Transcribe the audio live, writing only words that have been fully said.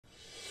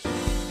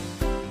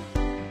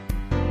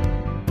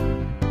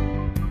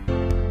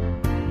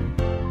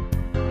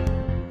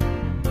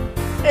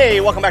Hey,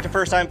 welcome back to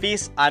First Time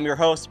Feast. I'm your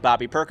host,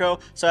 Bobby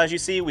Perko. So as you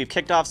see, we've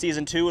kicked off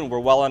season 2 and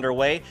we're well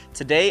underway.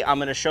 Today, I'm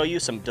gonna show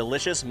you some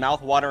delicious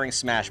mouth-watering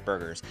smash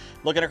burgers.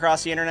 Looking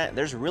across the internet,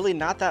 there's really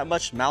not that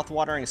much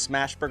mouth-watering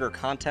smash burger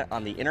content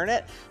on the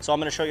internet, so I'm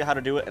gonna show you how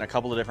to do it in a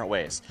couple of different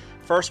ways.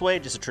 First way,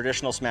 just a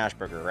traditional smash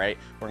burger, right?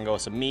 We're gonna go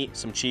with some meat,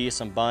 some cheese,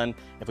 some bun.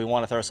 If we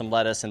wanna throw some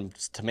lettuce and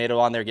tomato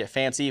on there, get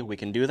fancy, we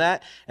can do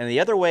that. And the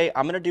other way,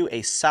 I'm gonna do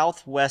a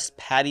Southwest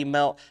patty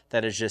melt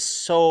that is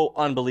just so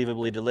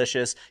unbelievably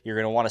delicious. You're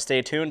gonna want to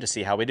stay tuned to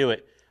see how we do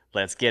it.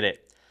 Let's get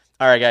it.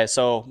 All right, guys,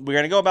 so we're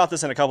going to go about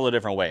this in a couple of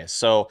different ways.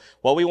 So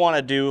what we want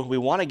to do, we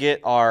want to get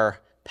our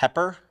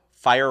pepper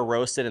fire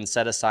roasted and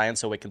set aside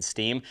so it can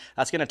steam.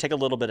 That's going to take a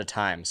little bit of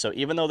time. So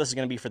even though this is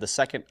going to be for the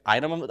second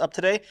item up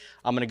today,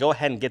 I'm going to go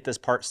ahead and get this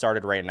part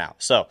started right now.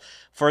 So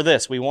for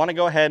this, we want to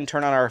go ahead and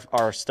turn on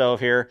our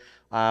stove here.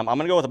 I'm going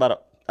to go with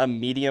about a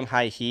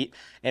medium-high heat,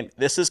 and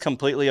this is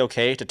completely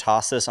okay to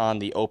toss this on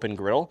the open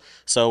griddle.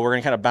 So we're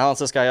going to kind of balance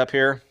this guy up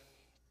here.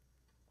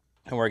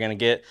 And we're going to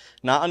get,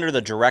 not under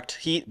the direct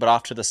heat, but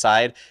off to the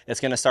side.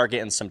 It's going to start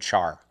getting some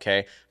char,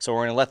 okay? So we're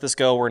going to let this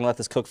go. We're going to let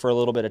this cook for a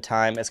little bit of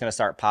time. It's going to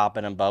start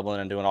popping and bubbling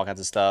and doing all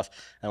kinds of stuff.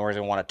 And we're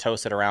going to want to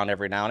toast it around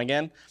every now and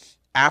again.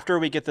 After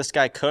we get this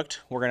guy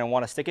cooked, we're going to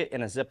want to stick it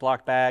in a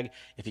Ziploc bag.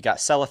 If you got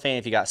cellophane,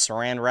 if you got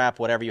saran wrap,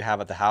 whatever you have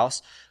at the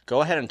house,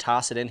 go ahead and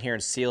toss it in here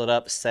and seal it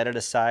up, set it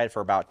aside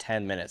for about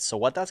 10 minutes. So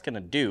what that's going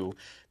to do,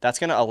 that's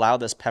going to allow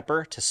this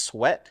pepper to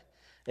sweat.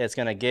 It's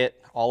going to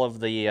get all of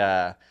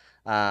the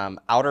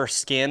outer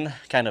skin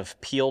kind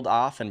of peeled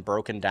off and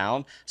broken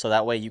down, so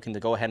that way you can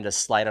go ahead and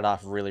just slide it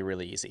off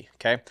really easy.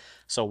 Okay,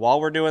 so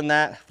while we're doing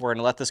that, we're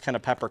gonna let this kind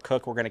of pepper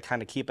cook. We're gonna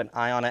kind of keep an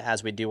eye on it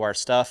as we do our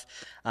stuff.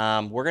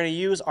 We're gonna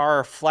use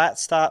our flat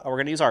top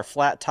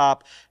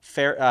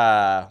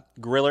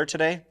griller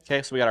today.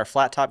 Okay, so we got our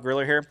flat top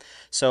griller here.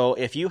 So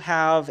if you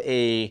have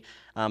a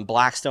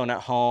Blackstone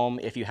at home,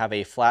 if you have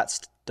a flat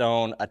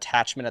stone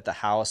attachment at the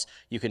house,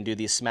 you can do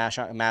these smash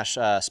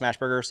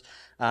burgers.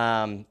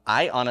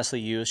 I honestly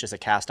use just a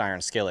cast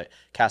iron skillet,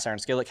 cast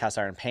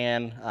iron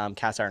pan,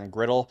 cast iron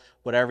griddle,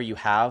 whatever you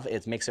have.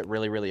 It makes it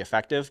really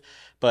effective.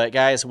 But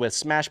guys, with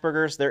smash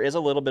burgers, there is a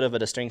little bit of a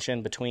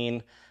distinction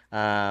between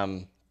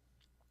a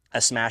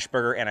smash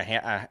burger and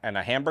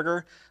a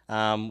hamburger.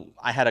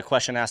 I had a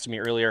question asked of me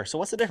earlier. So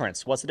what's the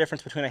difference? What's the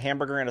difference between a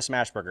hamburger and a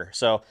smash burger?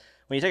 So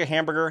when you take a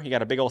hamburger, you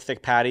got a big old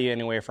thick patty,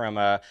 anywhere from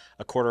a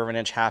quarter of an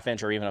inch, half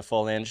inch, or even a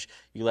full inch.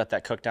 You let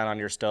that cook down on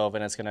your stove,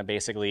 and it's going to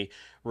basically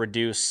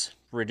reduce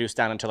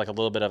down into like a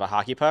little bit of a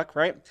hockey puck,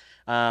 right?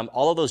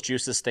 All of those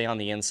juices stay on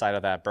the inside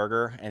of that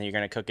burger, and you're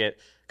going to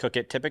cook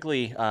it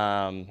typically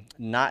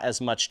not as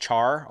much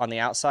char on the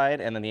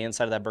outside, and then the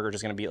inside of that burger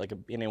is going to be like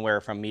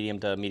anywhere from medium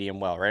to medium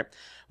well, right?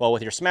 Well,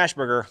 with your smash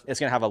burger, it's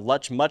going to have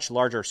a much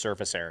larger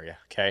surface area,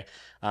 okay?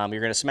 You're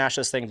going to smash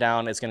this thing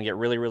down. It's going to get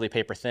really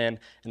paper thin,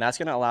 and that's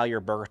going to allow your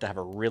burger to have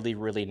a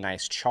really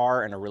nice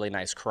char and a really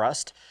nice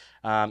crust.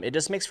 It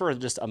just makes for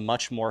just a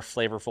much more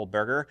flavorful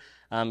burger.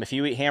 If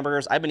you eat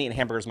hamburgers, I've been eating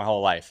hamburgers my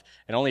whole life,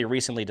 and only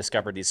recently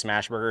discovered these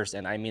smash burgers,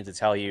 and I mean to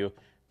tell you,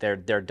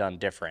 they're done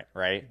different,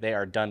 right? They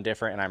are done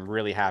different, and I'm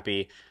really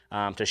happy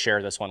to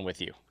share this one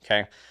with you,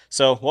 okay?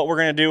 So what we're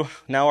gonna do,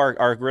 now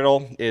our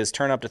griddle is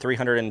turned up to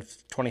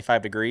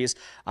 325 degrees.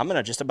 I'm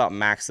gonna just about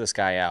max this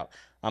guy out.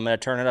 I'm gonna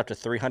turn it up to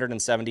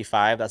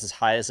 375. That's as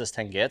high as this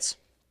thing gets.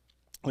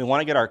 We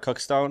wanna get our cook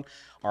stone,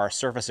 our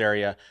surface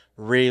area,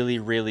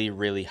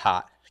 really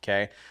hot,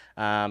 okay?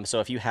 So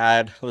if you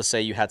had, let's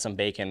say you had some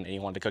bacon and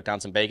you wanted to cook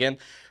down some bacon,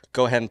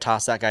 go ahead and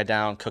toss that guy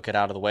down, cook it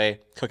out of the way,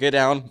 cook it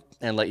down,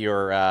 and let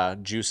your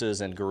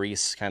juices and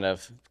grease kind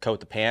of coat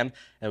the pan,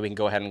 and we can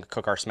go ahead and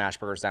cook our smash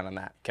burgers down on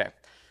that. Okay,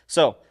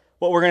 so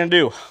what we're gonna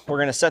do, we're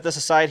gonna set this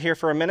aside here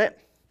for a minute,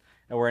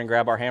 and we're gonna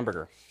grab our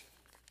hamburger.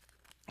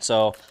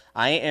 So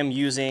I am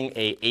using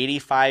a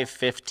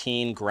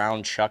 85-15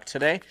 ground chuck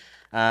today.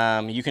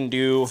 You can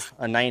do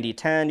a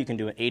 90-10, you can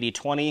do an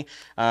 80-20.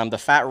 The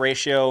fat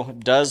ratio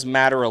does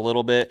matter a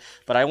little bit,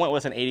 but I went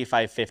with an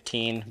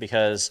 85-15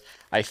 because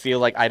I feel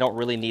like I don't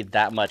really need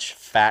that much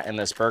fat in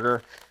this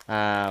burger,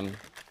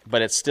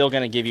 but it's still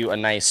going to give you a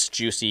nice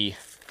juicy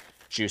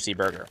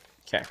burger.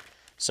 Okay,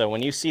 so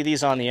when you see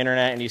these on the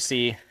internet and you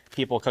see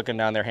people cooking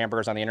down their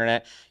hamburgers on the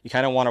internet, you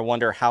kind of want to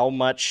wonder how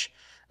much,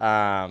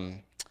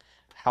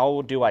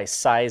 how do I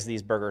size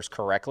these burgers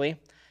correctly?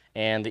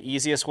 And the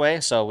easiest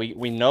way, so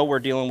we know we're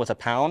dealing with a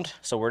pound,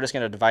 so we're just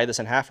going to divide this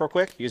in half real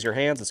quick. Use your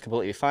hands, it's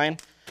completely fine.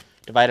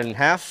 Divide it in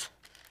half,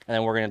 and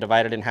then we're going to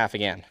divide it in half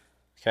again.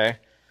 Okay,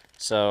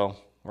 so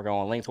we're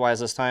going lengthwise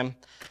this time.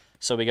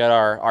 So we got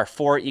our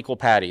 4 equal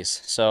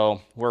patties.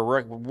 So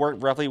we're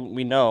roughly,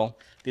 we know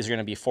these are going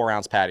to be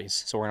 4-ounce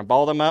patties. So we're going to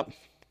ball them up.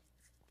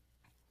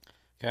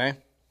 Okay,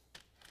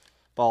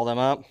 ball them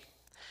up.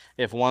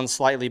 If one's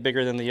slightly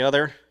bigger than the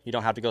other, you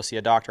don't have to go see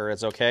a doctor,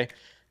 it's okay.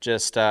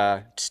 Just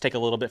take a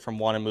little bit from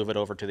one and move it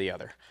over to the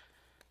other.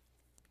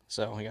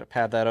 So we got to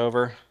pad that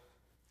over.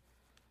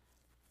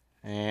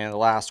 And the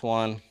last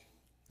one,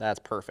 that's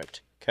perfect.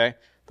 Okay,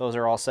 those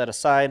are all set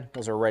aside.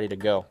 Those are ready to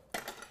go.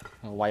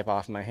 I'll wipe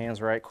off my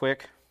hands right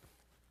quick.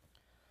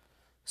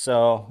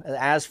 So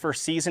as for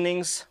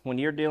seasonings, when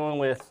you're dealing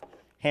with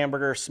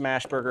hamburgers,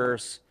 smash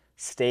burgers,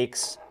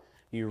 steaks,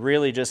 you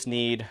really just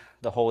need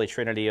the holy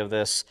trinity of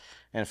this.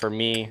 And for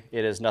me,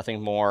 it is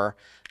nothing more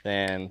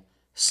than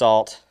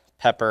salt,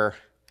 pepper,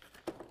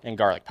 and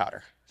garlic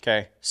powder.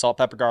 Okay, salt,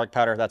 pepper, garlic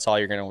powder, that's all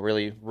you're gonna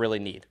really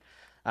need.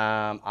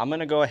 I'm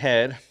gonna go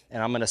ahead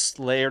and I'm gonna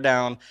layer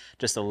down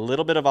just a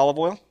little bit of olive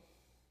oil.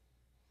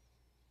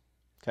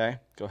 Okay,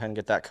 go ahead and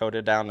get that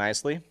coated down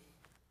nicely.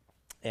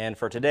 And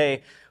for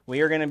today,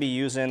 we are gonna be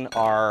using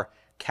our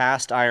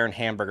cast iron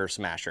hamburger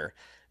smasher.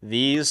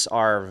 These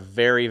are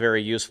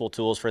very useful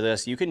tools for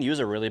this. You can use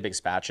a really big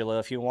spatula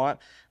if you want,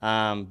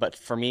 but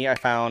for me, I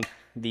found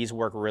these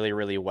work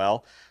really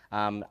well.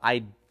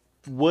 I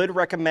would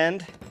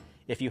recommend,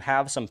 if you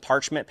have some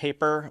parchment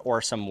paper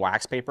or some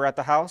wax paper at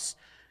the house,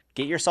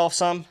 get yourself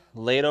some,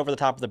 lay it over the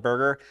top of the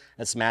burger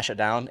and smash it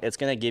down. It's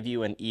gonna give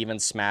you an even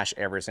smash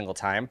every single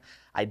time.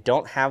 I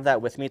don't have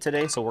that with me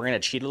today, so we're gonna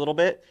cheat a little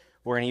bit.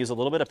 We're gonna use a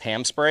little bit of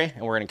Pam spray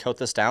and we're gonna coat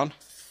this down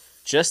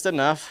just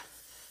enough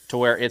to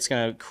where it's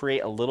gonna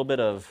create a little bit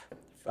of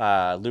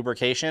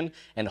lubrication,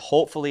 and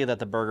hopefully that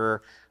the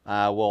burger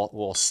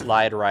will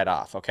slide right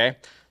off, okay?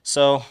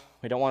 So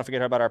we don't wanna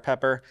forget about our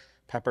pepper.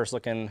 Pepper's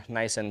looking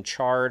nice and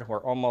charred.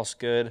 We're almost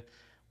good.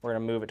 We're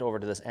gonna move it over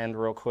to this end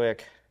real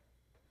quick.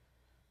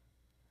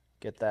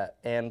 Get that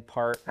end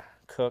part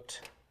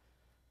cooked.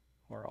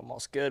 We're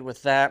almost good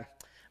with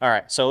that. All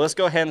right, so let's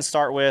go ahead and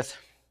start with,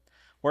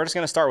 we're just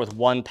gonna start with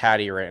one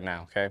patty right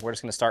now, okay? We're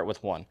just gonna start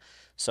with one.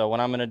 So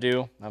what I'm gonna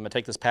do, I'm gonna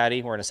take this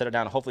patty, we're gonna set it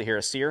down and hopefully hear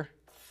a sear.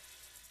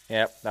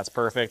 Yep, that's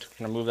perfect.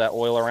 I'm gonna move that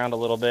oil around a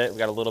little bit. We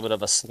got a little bit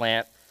of a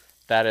slant.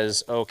 That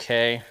is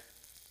okay.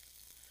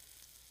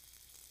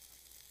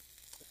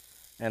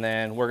 And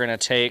then we're gonna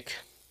take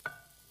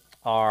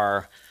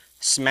our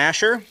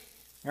smasher,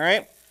 all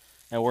right?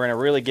 And we're gonna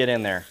really get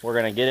in there. We're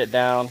gonna get it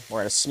down. We're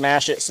gonna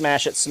smash it,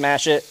 smash it,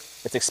 smash it.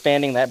 It's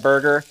expanding that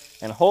burger,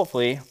 and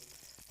hopefully,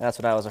 that's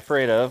what I was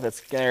afraid of.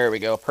 There we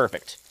go,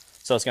 perfect.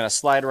 So it's gonna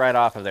slide right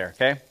off of there,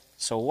 okay?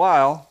 So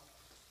while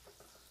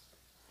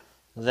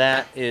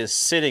that is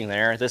sitting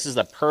there, this is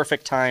the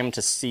perfect time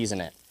to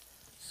season it.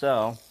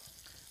 So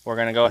we're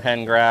gonna go ahead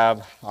and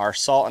grab our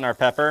salt and our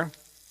pepper.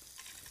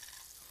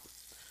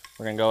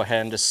 We're gonna go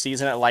ahead and just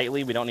season it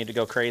lightly. We don't need to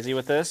go crazy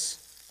with this,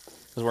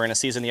 because we're gonna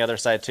season the other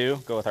side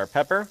too. Go with our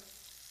pepper.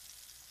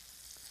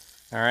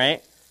 All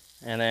right,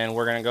 and then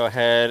we're gonna go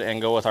ahead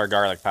and go with our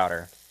garlic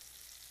powder.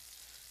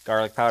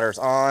 Garlic powder's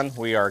on,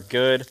 we are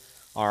good.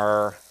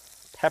 Our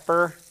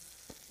pepper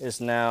is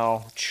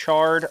now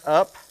charred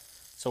up.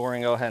 So we're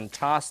gonna go ahead and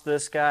toss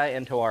this guy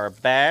into our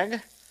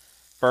bag.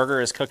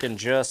 Burger is cooking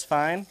just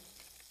fine.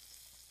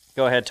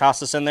 Go ahead, toss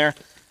this in there,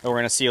 and we're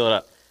gonna seal it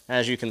up.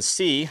 As you can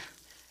see,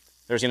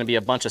 there's gonna be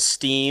a bunch of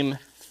steam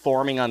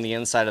forming on the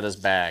inside of this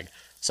bag.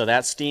 So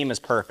that steam is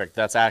perfect.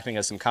 That's acting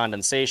as some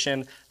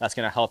condensation. That's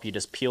gonna help you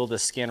just peel the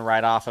skin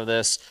right off of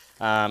this.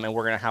 And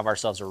we're gonna have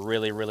ourselves a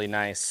really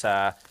nice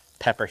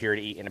pepper here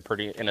to eat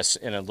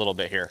in a little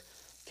bit here.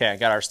 Okay, I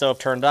got our stove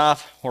turned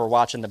off. We're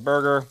watching the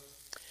burger.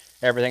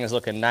 Everything is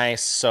looking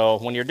nice. So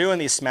when you're doing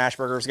these smash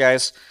burgers,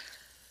 guys,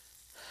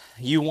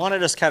 you wanna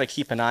just kind of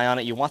keep an eye on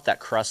it. You want that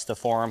crust to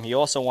form. You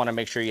also wanna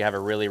make sure you have a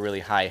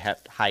really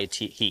high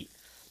heat.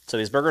 So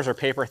these burgers are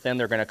paper thin.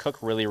 They're gonna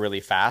cook really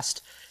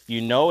fast.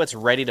 You know it's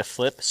ready to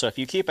flip, so if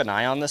you keep an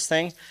eye on this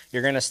thing,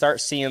 you're gonna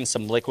start seeing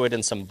some liquid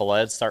and some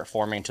blood start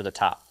forming to the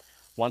top.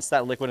 Once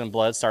that liquid and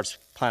blood starts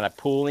kind of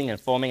pooling and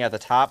foaming at the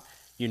top,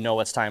 you know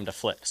it's time to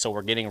flip. So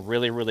we're getting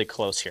really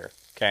close here,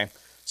 okay?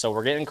 So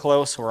we're getting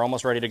close, we're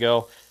almost ready to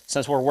go.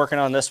 Since we're working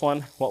on this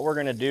one, what we're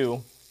gonna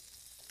do,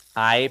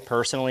 I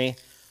personally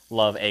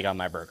love egg on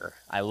my burger.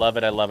 I love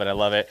it, I love it, I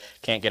love it.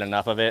 Can't get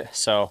enough of it.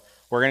 So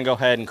we're gonna go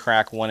ahead and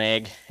crack one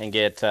egg and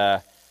get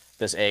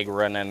this egg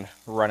running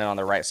on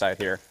the right side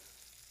here.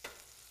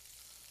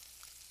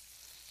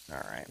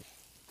 All right,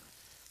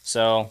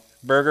 so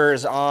burger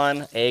is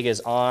on, egg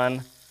is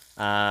on,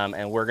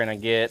 and we're gonna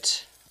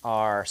get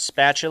our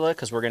spatula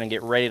because we're gonna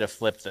get ready to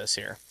flip this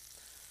here.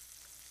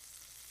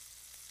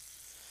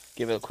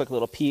 Give it a quick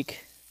little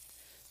peek.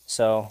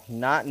 So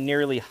not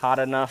nearly hot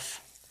enough.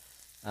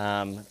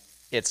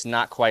 It's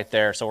not quite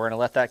there, so we're gonna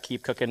let that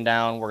keep cooking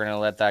down. We're gonna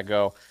let that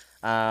go.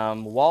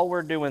 While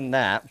we're doing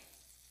that,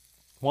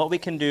 what we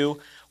can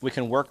do, we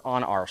can work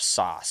on our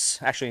sauce.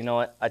 Actually, you know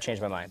what? I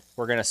changed my mind.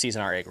 We're gonna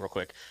season our egg real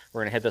quick.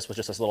 We're gonna hit this with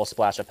just this little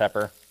splash of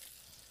pepper.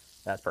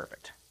 That's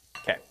perfect.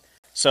 Okay,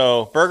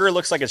 so burger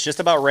looks like it's just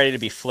about ready to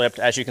be flipped.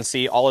 As you can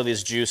see, all of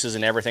these juices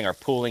and everything are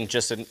pooling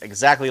just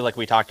exactly like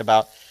we talked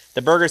about.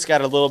 The burger's got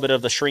a little bit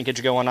of the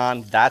shrinkage going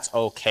on. That's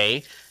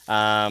okay.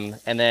 And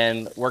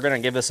then we're gonna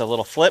give this a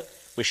little flip.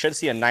 We should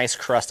see a nice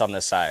crust on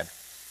this side.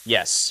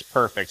 Yes,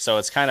 perfect. So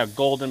it's kind of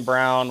golden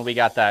brown. We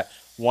got that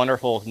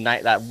wonderful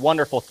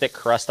thick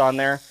crust on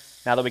there.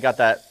 Now that we got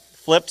that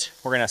flipped,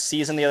 we're gonna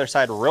season the other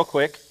side real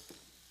quick.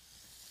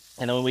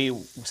 And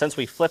then since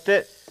we flipped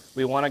it,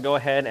 we wanna go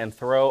ahead and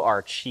throw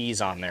our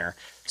cheese on there.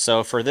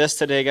 So for this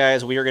today,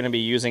 guys, we are gonna be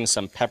using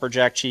some pepper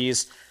jack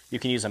cheese. You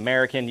can use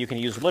American, you can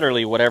use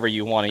literally whatever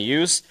you wanna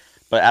use,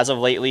 But as of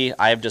lately,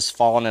 I've just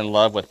fallen in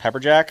love with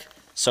pepper jack.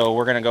 So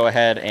we're gonna go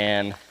ahead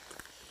and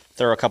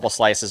throw a couple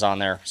slices on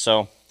there.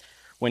 So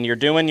when you're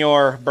doing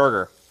your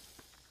burger,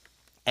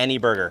 any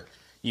burger,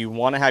 you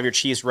want to have your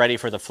cheese ready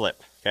for the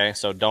flip. Okay,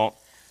 so don't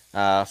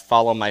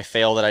follow my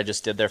fail that I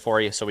just did there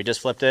for you. So we just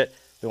flipped it.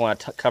 We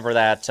want to cover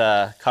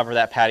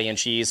that patty in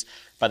cheese.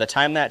 By the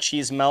time that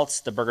cheese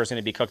melts, the burger's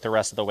going to be cooked the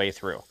rest of the way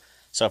through.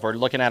 So if we're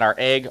looking at our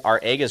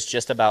egg is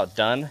just about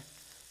done.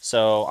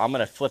 So I'm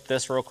going to flip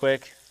this real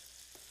quick,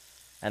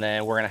 and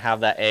then we're going to have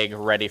that egg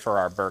ready for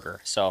our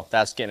burger. So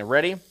that's getting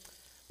ready.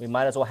 We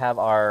might as well have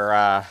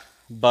our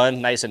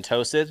bun nice and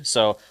toasted.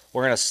 So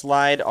we're going to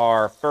slide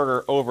our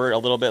burger over it a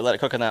little bit, let it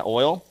cook in that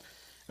oil,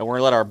 and we're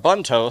going to let our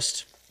bun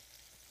toast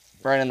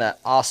right in that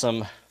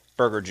awesome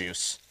burger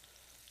juice.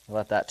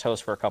 Let that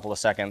toast for a couple of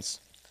seconds.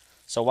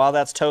 So while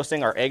that's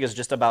toasting, our egg is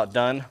just about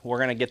done. We're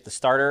going to get the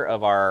starter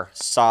of our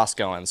sauce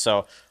going.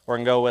 So we're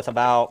going to go with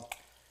about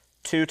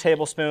 2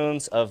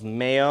 tablespoons of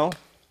mayo.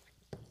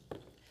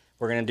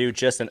 We're going to do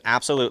just an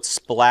absolute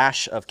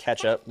splash of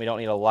ketchup. We don't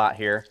need a lot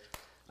here.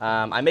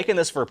 I'm making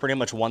this for pretty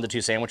much 1 to 2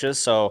 sandwiches,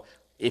 so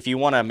if you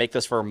want to make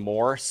this for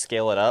more,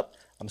 scale it up.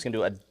 I'm just going to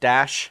do a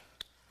dash,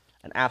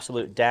 an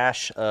absolute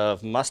dash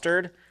of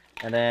mustard,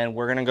 and then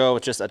we're going to go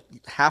with just a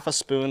half a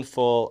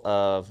spoonful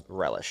of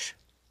relish,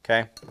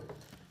 okay?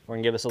 We're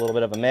going to give this a little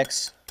bit of a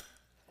mix.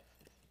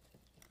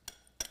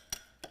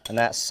 And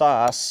that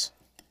sauce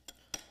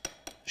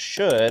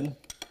should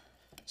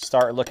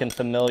start looking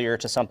familiar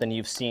to something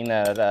you've seen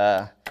at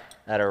a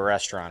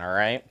restaurant, all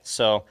right?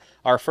 So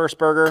our first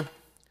burger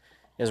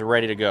is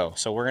ready to go.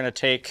 So we're gonna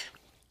take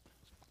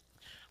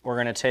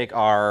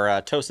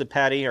our toasted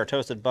patty, our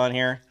toasted bun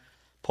here,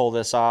 pull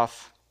this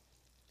off.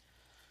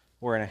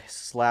 We're gonna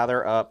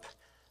slather up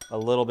a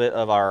little bit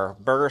of our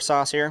burger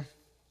sauce here.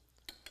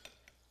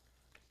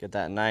 Get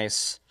that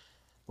nice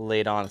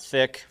laid on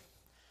thick.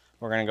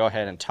 We're gonna go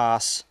ahead and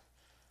toss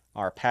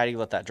our patty,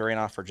 let that drain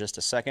off for just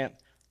a second.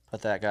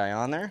 Put that guy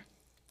on there,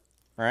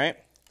 all right?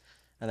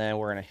 And then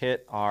we're gonna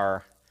hit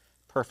our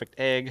perfect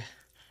egg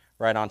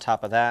right on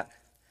top of that.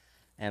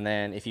 And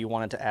then if you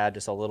wanted to add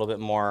just a little bit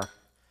more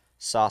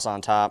sauce on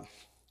top,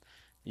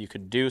 you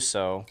could do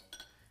so.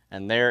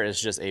 And there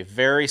is just a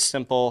very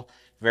simple,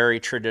 very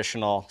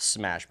traditional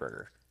smash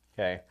burger,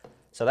 okay?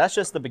 So that's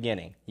just the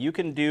beginning. You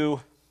can do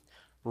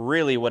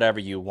really whatever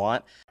you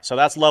want. So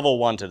that's level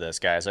 1 to this,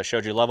 guys. I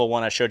showed you level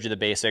 1, I showed you the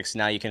basics.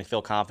 Now you can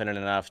feel confident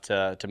enough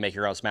to make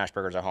your own smash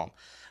burgers at home.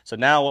 So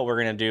now what we're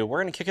gonna do, we're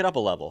gonna kick it up a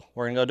level.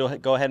 We're gonna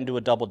go ahead and do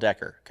a double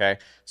decker, okay?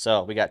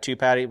 So we got 3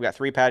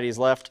 patties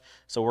left.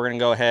 So we're gonna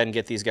go ahead and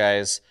get these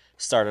guys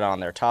started on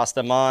there. Toss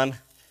them on,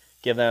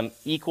 give them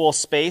equal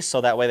space so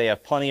that way they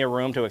have plenty of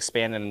room to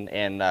expand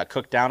and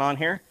cook down on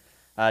here.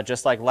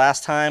 Just like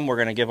last time, we're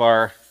gonna give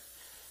our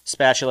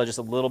spatula just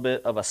a little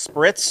bit of a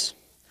spritz,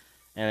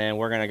 and then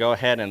we're gonna go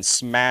ahead and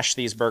smash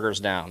these burgers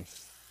down.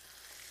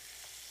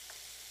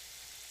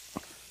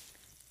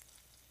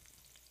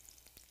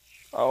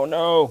 Oh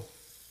no.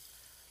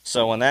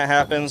 So when that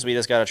happens, we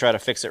just got to try to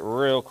fix it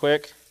real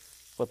quick.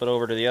 Flip it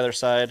over to the other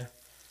side.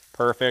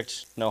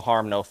 Perfect. No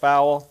harm, no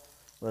foul.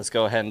 Let's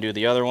go ahead and do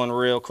the other one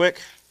real quick.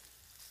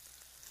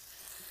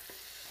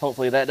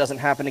 Hopefully that doesn't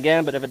happen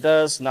again, but if it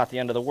does, not the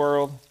end of the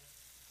world.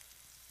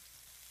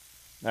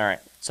 All right.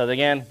 So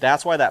again,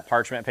 that's why that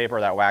parchment paper,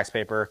 that wax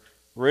paper,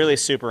 really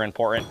super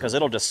important, because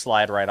it'll just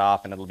slide right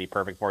off and it'll be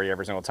perfect for you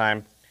every single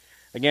time.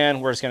 Again,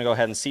 we're just going to go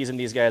ahead and season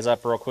these guys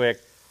up real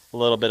quick. A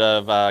little bit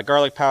of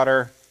garlic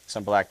powder,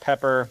 some black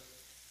pepper,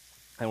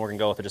 and we're gonna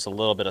go with just a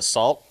little bit of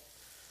salt.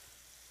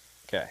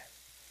 Okay,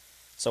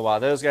 so while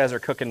those guys are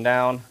cooking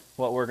down,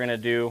 what we're gonna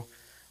do,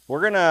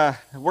 we're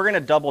gonna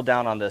double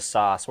down on this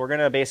sauce. We're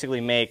gonna basically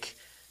make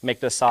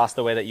this sauce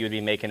the way that you would be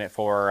making it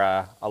for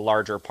a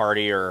larger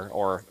party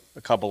or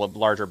a couple of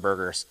larger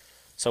burgers.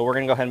 So we're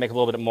gonna go ahead and make a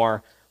little bit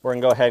more. We're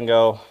gonna go ahead and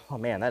go, oh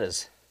man, that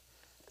is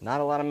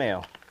not a lot of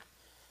mayo.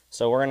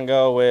 So we're gonna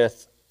go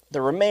with the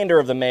remainder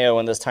of the mayo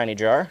in this tiny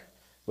jar,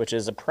 which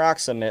is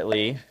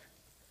approximately,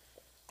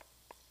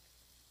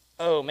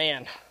 oh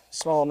man,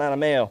 small amount of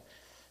mayo.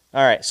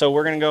 All right, so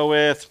we're gonna go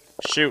with,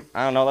 shoot,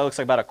 I don't know, that looks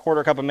like about a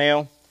 1/4 cup of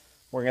mayo.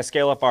 We're gonna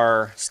scale up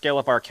our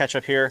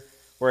ketchup here.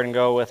 We're gonna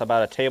go with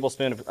about a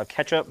tablespoon of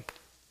ketchup.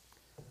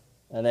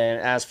 And then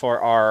as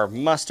for our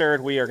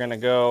mustard, we are gonna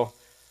go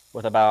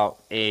with about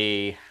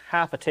a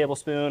half a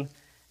tablespoon.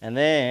 And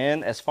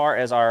then as far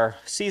as our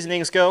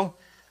seasonings go,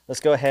 let's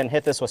go ahead and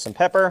hit this with some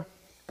pepper.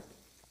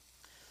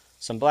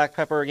 Some black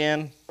pepper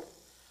again,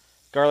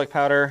 garlic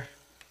powder,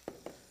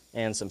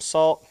 and some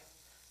salt.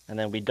 And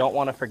then we don't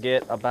want to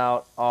forget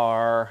about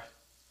our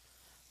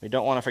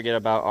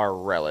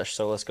relish.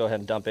 So let's go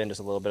ahead and dump in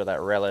just a little bit of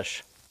that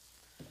relish.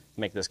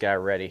 Make this guy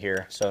ready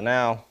here. So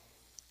now,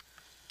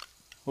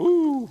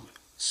 ooh,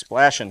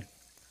 splashing.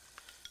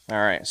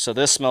 All right, so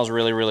this smells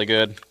really, really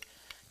good.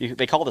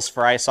 They call this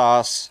fry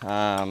sauce.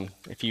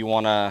 If you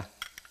want to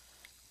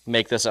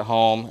make this at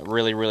home,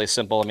 really, really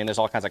simple. I mean, there's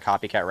all kinds of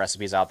copycat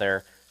recipes out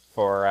there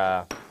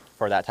for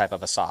that type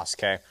of a sauce,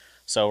 okay?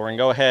 So we're gonna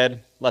go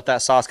ahead, let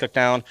that sauce cook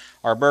down.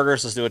 Our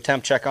burgers, let's do a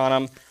temp check on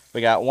them.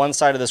 We got one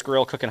side of this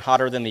grill cooking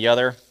hotter than the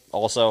other.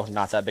 Also,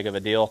 not that big of a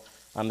deal.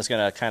 I'm just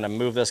gonna kind of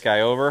move this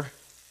guy over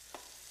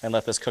and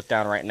let this cook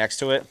down right next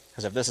to it.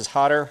 Because if this is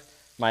hotter,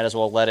 might as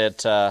well let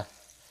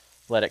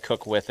it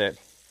cook with it.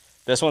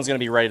 This one's gonna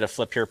be ready to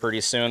flip here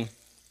pretty soon.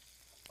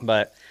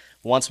 But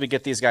once we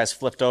get these guys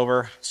flipped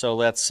over, so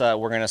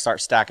we're gonna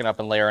start stacking up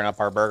and layering up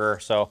our burger.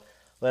 So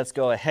let's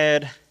go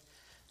ahead,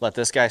 let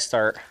this guy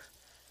start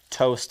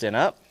toasting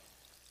up.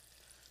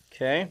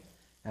 Okay,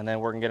 and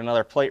then we're gonna get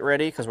another plate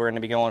ready because we're gonna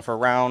be going for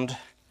round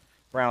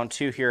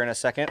 2 here in a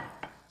second.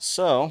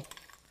 So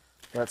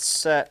let's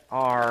set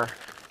our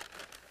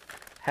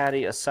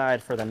patty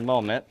aside for the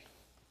moment.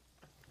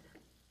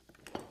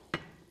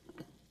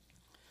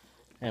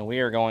 And we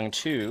are going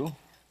to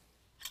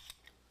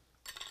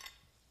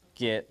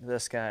get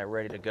this guy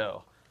ready to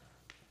go.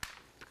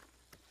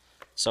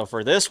 So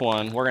for this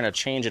one, we're gonna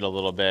change it a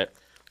little bit.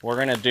 We're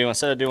gonna do,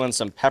 instead of doing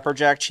some pepper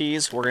jack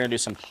cheese, we're gonna do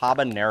some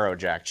habanero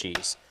jack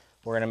cheese.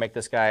 We're gonna make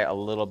this guy a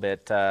little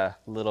bit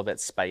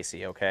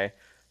spicy, okay?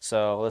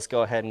 So let's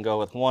go ahead and go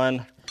with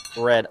 1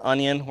 red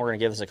onion. We're gonna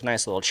give this a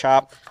nice little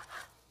chop.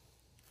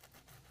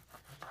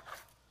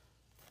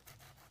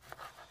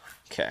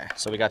 Okay,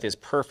 so we got these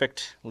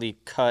perfectly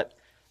cut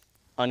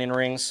onion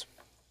rings.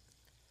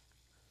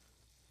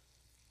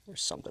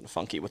 There's something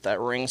funky with that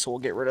ring, so we'll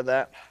get rid of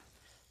that.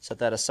 Set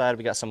that aside.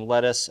 We got some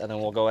lettuce, and then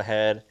we'll go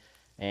ahead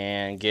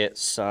and get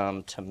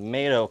some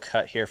tomato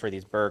cut here for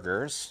these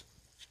burgers.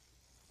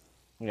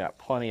 We got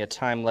plenty of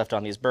time left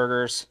on these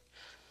burgers,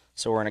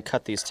 so we're going to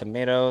cut these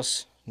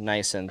tomatoes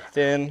nice and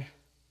thin.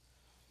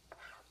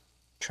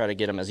 Try to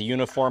get them as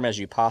uniform as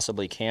you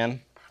possibly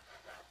can.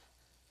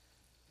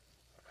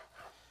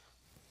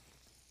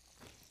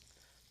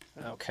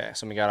 Okay,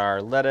 so we got our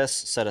lettuce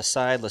set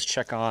aside. Let's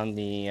check on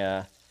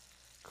the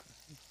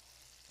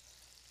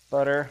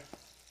butter.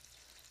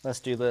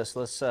 Let's do this.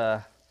 Let's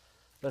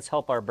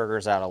help our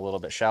burgers out a little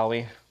bit, shall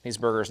we? These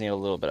burgers need a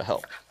little bit of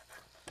help.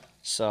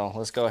 So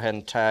let's go ahead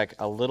and tag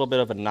a little bit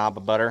of a knob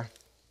of butter.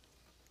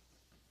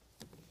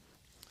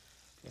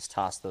 Let's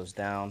toss those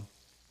down.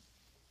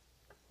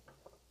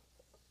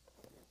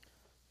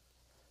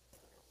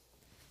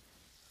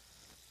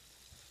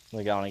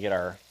 We want to get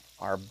our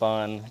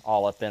bun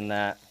all up in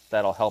that.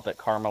 That'll help it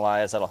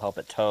caramelize, that'll help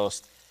it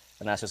toast,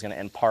 and that's just going to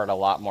impart a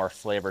lot more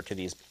flavor to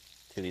these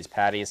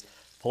patties.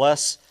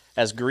 Plus,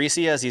 as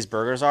greasy as these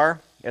burgers are,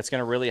 it's going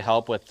to really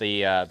help with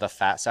the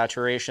fat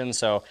saturation.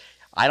 So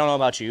I don't know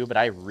about you, but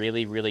I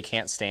really, really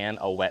can't stand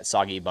a wet,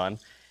 soggy bun.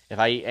 If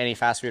I eat any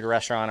fast food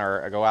restaurant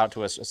or go out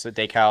to a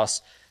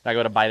steakhouse and I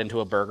go to bite into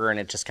a burger and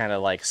it just kind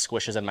of like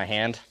squishes in my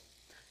hand,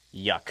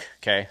 yuck,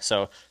 okay?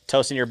 So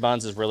toasting your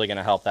buns is really going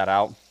to help that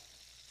out.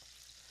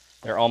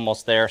 They're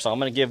almost there, so I'm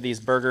going to give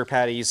these burger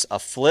patties a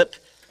flip,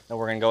 and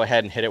we're going to go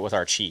ahead and hit it with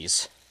our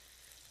cheese.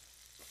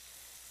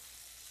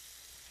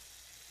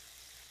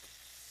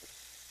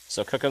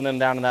 So cooking them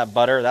down in that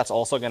butter, that's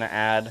also going to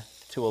add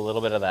to a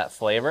little bit of that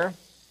flavor.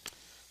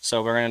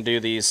 So we're going to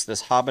do this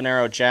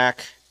habanero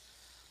jack.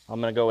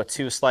 I'm going to go with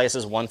 2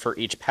 slices, 1 for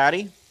each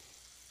patty.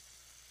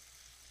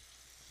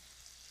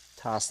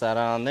 Toss that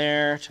on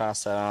there,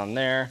 toss that on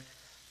there.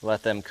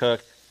 Let them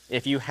cook.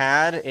 If you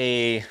had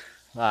a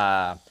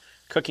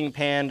cooking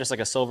pan, just like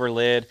a silver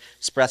lid,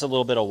 spread a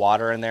little bit of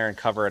water in there and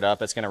cover it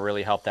up. It's going to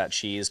really help that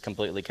cheese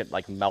completely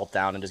like melt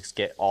down and just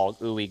get all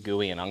ooey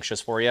gooey and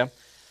unctuous for you.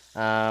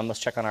 Let's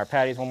check on our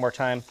patties one more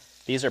time.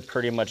 These are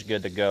pretty much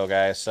good to go,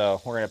 guys.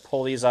 So we're going to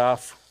pull these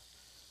off,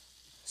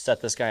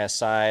 set this guy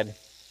aside,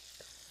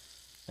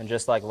 and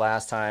just like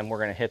last time, we're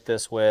going to hit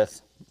this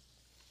with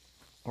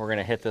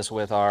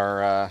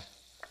our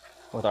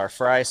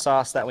fry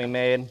sauce that we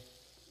made.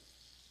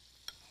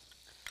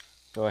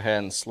 Go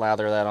ahead and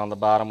slather that on the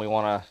bottom. We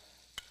want to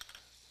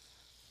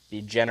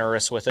be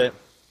generous with it.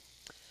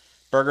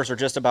 Burgers are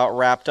just about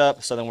wrapped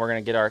up, so then we're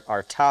going to get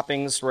our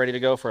toppings ready to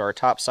go for our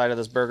top side of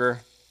this burger.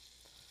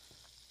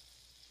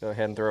 Go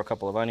ahead and throw a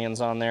couple of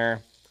onions on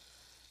there,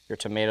 your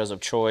tomatoes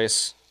of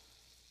choice,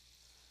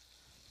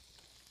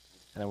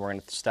 and then we're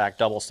going to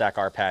double stack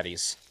our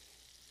patties.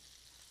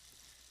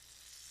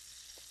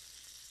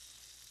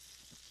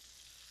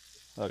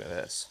 Look at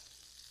this.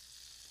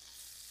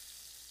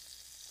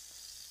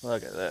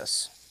 Look at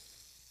this.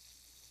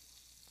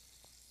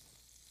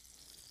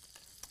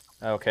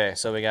 Okay,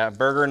 so we got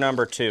burger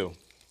number 2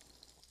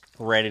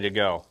 ready to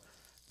go.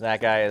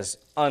 That guy is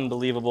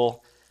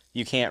unbelievable.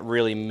 You can't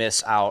really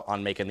miss out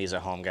on making these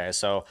at home, guys.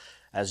 So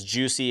as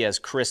juicy, as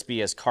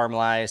crispy, as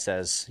caramelized,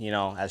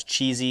 as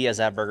cheesy as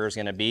that burger is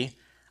going to be,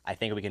 I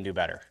think we can do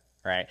better,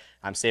 right?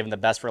 I'm saving the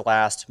best for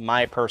last.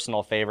 My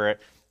personal favorite,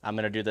 I'm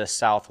going to do this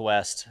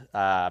Southwest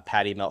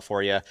patty melt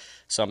for you.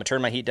 So I'm going to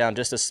turn my heat down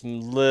just a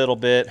little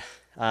bit.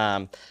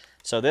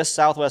 So this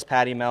Southwest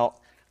patty melt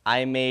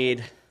I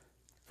made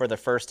for the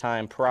first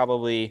time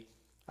probably,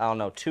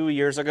 2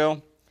 years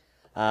ago.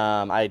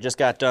 I just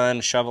got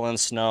done shoveling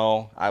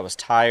snow. I was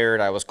tired,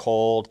 I was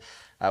cold,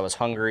 I was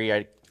hungry.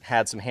 I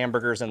had some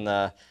hamburger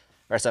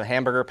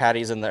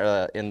patties in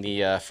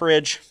the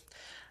fridge.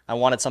 I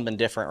wanted something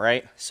different,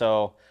 right?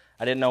 So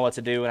I didn't know what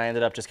to do, and I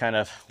ended up just kind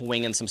of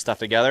winging some stuff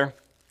together,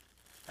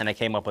 and I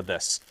came up with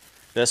this.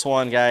 This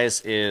one,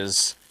 guys,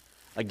 is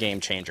a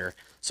game changer.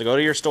 So go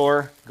to your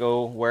store,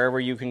 go wherever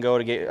you can go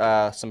to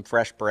get some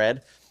fresh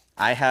bread.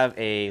 I have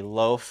a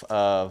loaf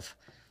of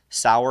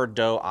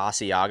sourdough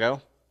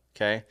Asiago,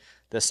 okay?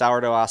 This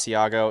sourdough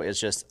Asiago is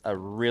just a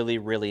really,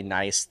 really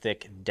nice,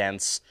 thick,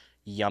 dense,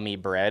 yummy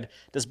bread.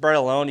 This bread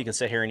alone, you can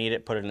sit here and eat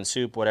it, put it in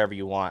soup, whatever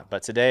you want.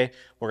 But today,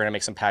 we're gonna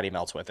make some patty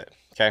melts with it,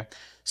 okay?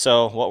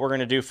 So what we're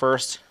gonna do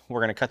first, we're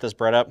gonna cut this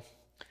bread up.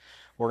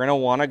 We're gonna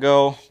wanna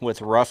go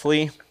with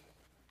roughly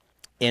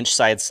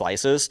inch-sized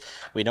slices.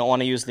 We don't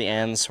wanna use the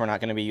ends. We're not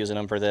gonna be using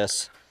them for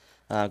this.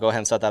 Go ahead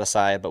and set that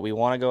aside. But we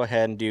wanna go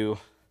ahead and do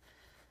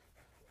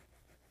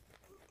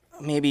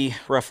maybe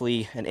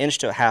roughly an inch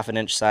to a half an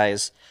inch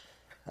size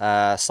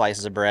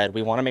slices of bread.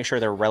 We wanna make sure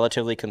they're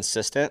relatively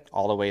consistent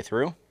all the way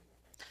through,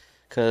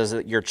 because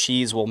your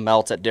cheese will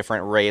melt at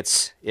different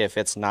rates if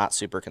it's not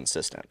super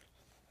consistent.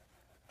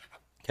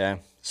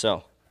 Okay,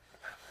 so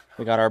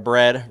we got our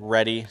bread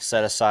ready,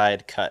 set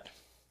aside, cut.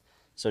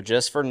 So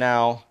just for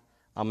now,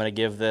 I'm gonna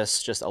give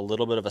this just a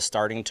little bit of a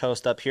starting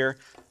toast up here.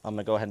 I'm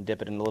gonna go ahead and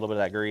dip it in a little bit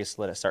of that grease,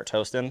 let it start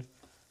toasting.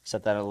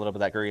 Set that in a little bit of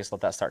that grease,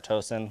 let that start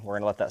toasting. We're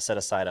gonna let that set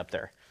aside up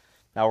there.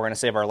 Now we're gonna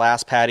save our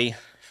last patty.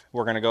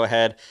 We're gonna go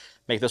ahead,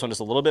 make this one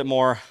just a little bit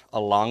more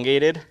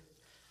elongated,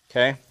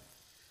 okay?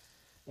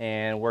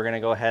 And we're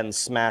gonna go ahead and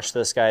smash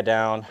this guy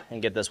down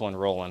and get this one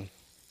rolling.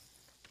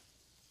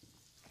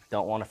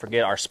 Don't wanna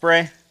forget our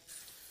spray.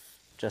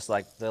 Just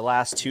like the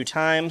last 2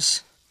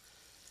 times,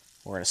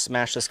 we're gonna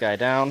smash this guy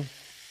down.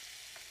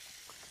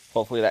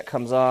 Hopefully that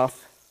comes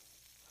off.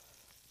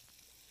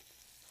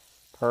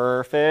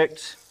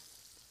 Perfect.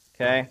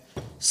 Okay,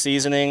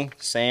 seasoning,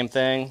 same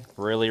thing.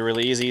 Really,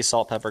 really easy.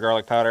 Salt, pepper,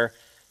 garlic powder.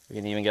 We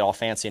can even get all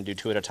fancy and do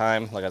 2 at a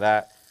time. Look at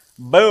that.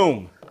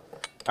 Boom!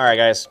 All right,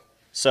 guys.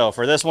 So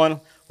for this one,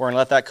 we're gonna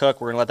let that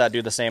cook. We're gonna let that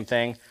do the same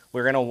thing.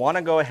 We're gonna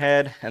wanna go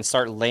ahead and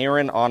start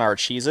layering on our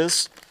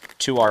cheeses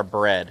to our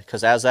bread,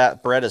 because as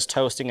that bread is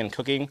toasting and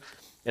cooking,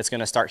 it's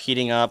gonna start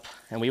heating up,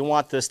 and we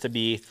want this to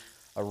be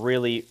a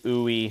really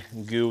ooey,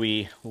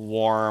 gooey,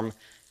 warm,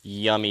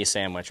 yummy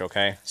sandwich,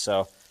 okay?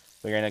 So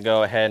we're gonna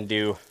go ahead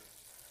and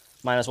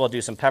might as well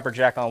do some pepper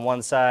jack on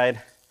one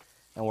side,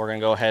 and we're gonna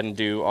go ahead and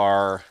do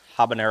our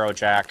habanero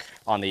jack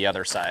on the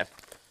other side,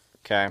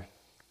 okay?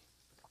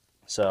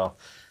 So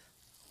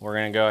we're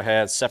gonna go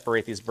ahead,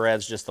 separate these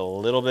breads just a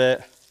little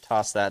bit,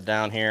 toss that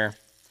down here,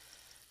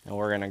 and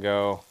we're gonna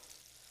go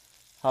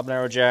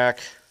habanero jack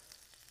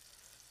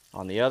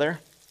on the other.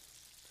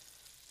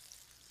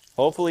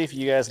 Hopefully if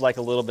you guys like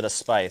a little bit of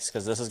spice,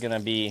 because this is gonna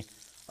be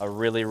a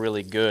really,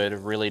 really good,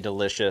 really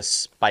delicious,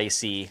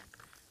 spicy,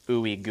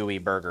 ooey gooey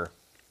burger.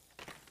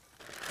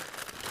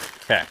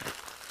 Okay,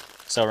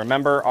 so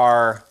remember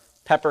our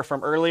pepper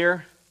from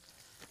earlier?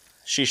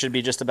 She should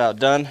be just about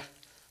done.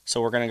 So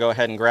we're gonna go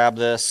ahead and grab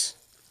this,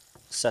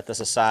 set this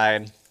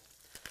aside,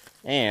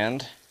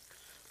 and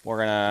we're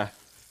gonna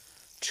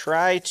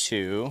try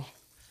to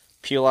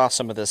peel off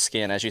some of this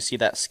skin. As you see,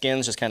 that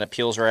skin just kind of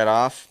peels right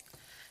off.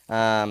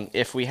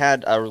 If we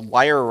had a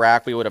wire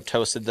rack, we would have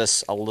toasted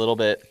this a little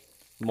bit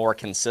more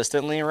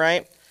consistently,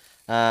 right?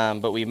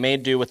 But we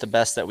made do with the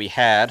best that we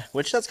had,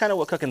 which that's kind of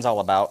what cooking's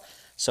all about.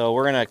 So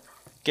we're gonna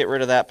get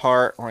rid of that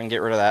part, we're gonna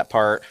get rid of that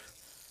part.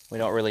 We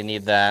don't really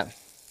need that.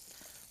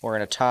 We're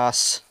gonna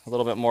toss a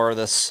little bit more of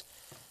this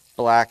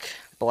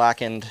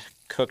blackened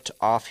cooked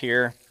off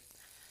here.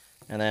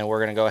 And then we're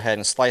gonna go ahead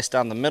and slice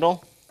down the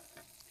middle,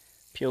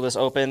 peel this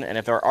open, and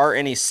if there are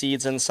any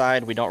seeds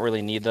inside, we don't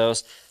really need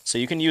those. So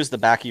you can use the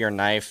back of your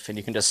knife and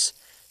you can just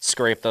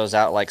scrape those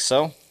out like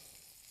so.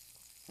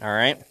 All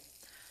right,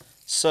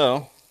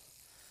 so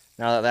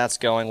now that that's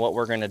going, what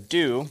we're gonna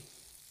do,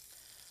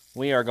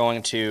 we are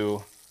going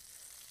to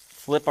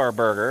flip our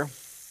burger.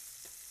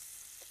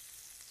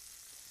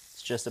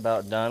 It's just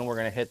about done. We're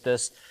gonna hit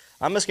this.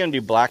 I'm just gonna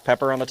do black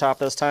pepper on the top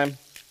this time.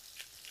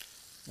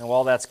 And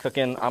while that's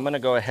cooking, I'm gonna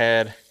go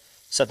ahead,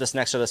 set this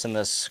next to this in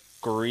this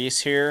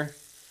grease here.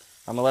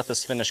 I'm gonna let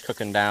this finish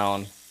cooking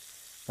down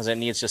because it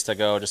needs just to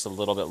go just a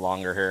little bit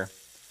longer here.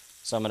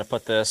 So I'm gonna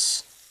put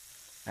this,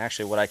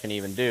 actually what I can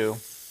even do,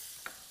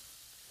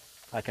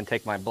 I can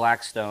take my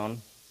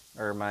Blackstone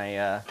or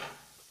my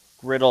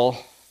griddle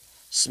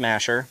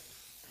smasher,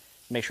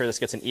 make sure this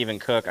gets an even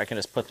cook. I can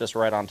just put this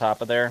right on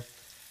top of there,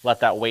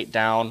 let that weight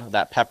down,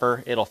 that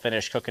pepper, it'll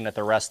finish cooking it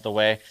the rest of the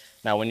way.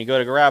 Now when you go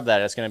to grab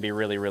that, it's gonna be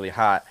really, really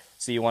hot.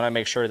 So you wanna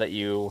make sure that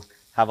you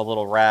have a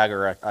little rag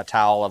or a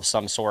towel of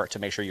some sort to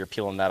make sure you're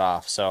peeling that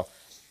off. So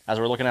as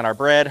we're looking at our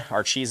bread,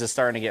 our cheese is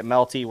starting to get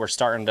melty. We're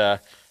starting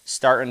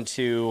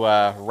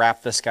to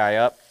wrap this guy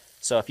up.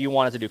 So if you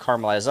wanted to do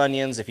caramelized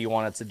onions, if you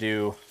wanted to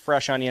do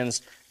fresh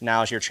onions,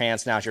 now's your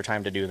chance, now's your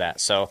time to do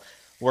that. So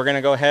we're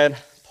gonna go ahead,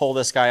 pull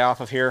this guy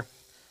off of here,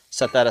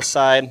 set that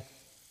aside.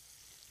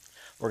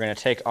 We're gonna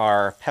take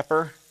our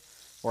pepper,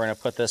 we're gonna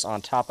put this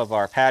on top of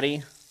our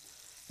patty,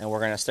 and we're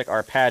gonna stick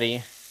our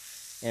patty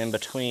in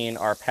between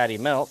our patty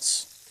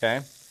melts,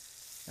 okay?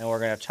 And we're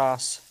gonna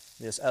toss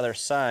this other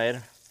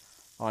side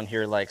on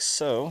here like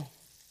so.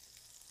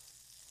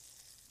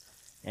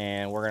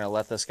 And we're gonna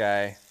let this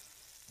guy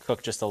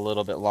cook just a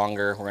little bit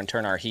longer. We're gonna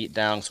turn our heat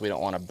down so we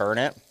don't wanna burn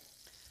it.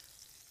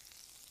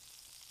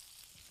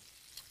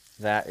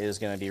 That is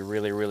gonna be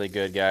really, really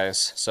good,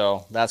 guys.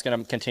 So that's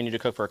gonna continue to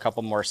cook for a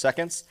couple more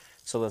seconds.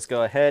 So let's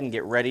go ahead and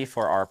get ready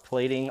for our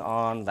plating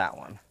on that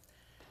one.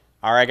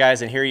 All right,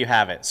 guys, and here you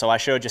have it. So I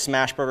showed you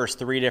smash burgers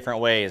 3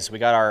 different ways. We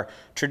got our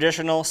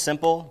traditional,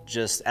 simple,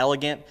 just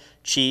elegant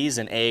cheese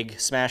and egg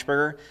smash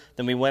burger.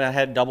 Then we went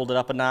ahead and doubled it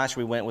up a notch.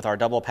 We went with our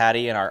double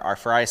patty and our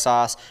fry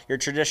sauce. Your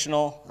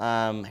traditional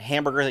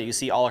hamburger that you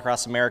see all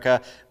across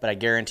America, but I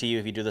guarantee you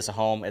if you do this at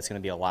home, it's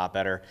gonna be a lot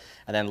better.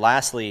 And then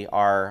lastly,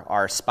 for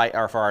our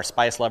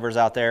spice lovers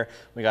out there,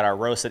 we got our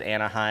roasted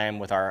Anaheim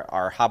with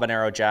our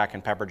habanero jack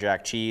and pepper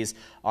jack cheese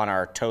on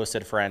our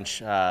toasted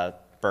French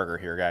burger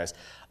here, guys.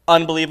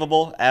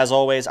 Unbelievable. As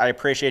always, I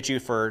appreciate you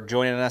for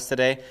joining us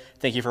today.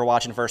 Thank you for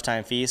watching First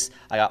Time Feast.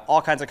 I got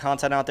all kinds of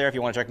content out there. If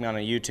you want to check me out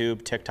on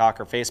YouTube, TikTok,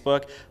 or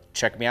Facebook,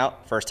 check me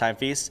out, First Time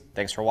Feast.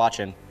 Thanks for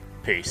watching.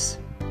 Peace.